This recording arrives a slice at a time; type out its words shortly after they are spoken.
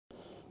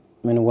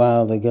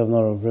Meanwhile, the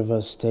governor of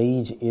Rivers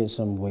State,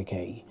 Nyesom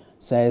Wike,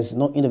 says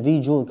no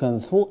individual can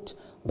thwart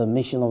the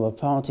mission of the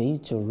party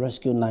to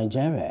rescue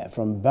Nigeria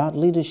from bad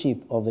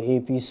leadership of the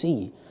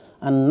APC,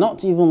 and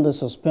not even the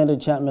suspended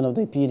chairman of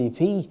the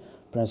P.D.P,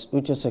 Prince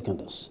Uche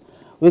Secondus.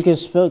 Wike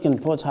spoke in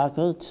Port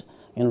Harcourt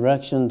in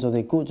reaction to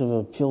the Court of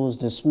Appeal's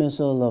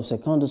dismissal of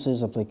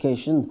Secondus'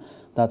 application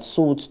that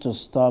sought to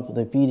stop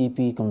the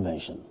P.D.P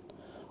convention,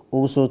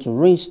 also to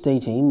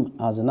reinstate him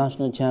as the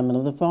national chairman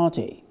of the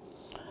party.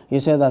 He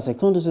said that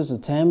Secondus'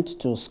 attempt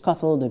to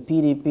scuttle the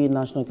P.D.P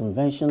National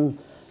Convention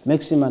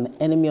makes him an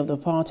enemy of the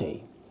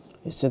party.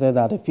 He stated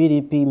that the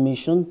P.D.P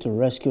mission to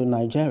rescue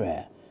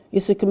Nigeria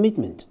is a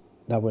commitment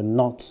that will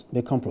not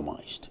be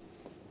compromised.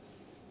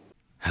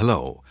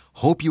 Hello,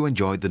 hope you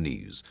enjoyed the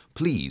news.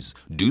 Please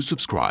do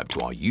subscribe to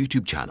our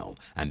YouTube channel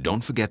and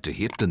don't forget to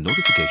hit the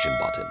notification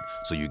button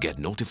so you get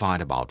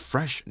notified about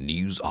fresh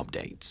news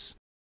updates.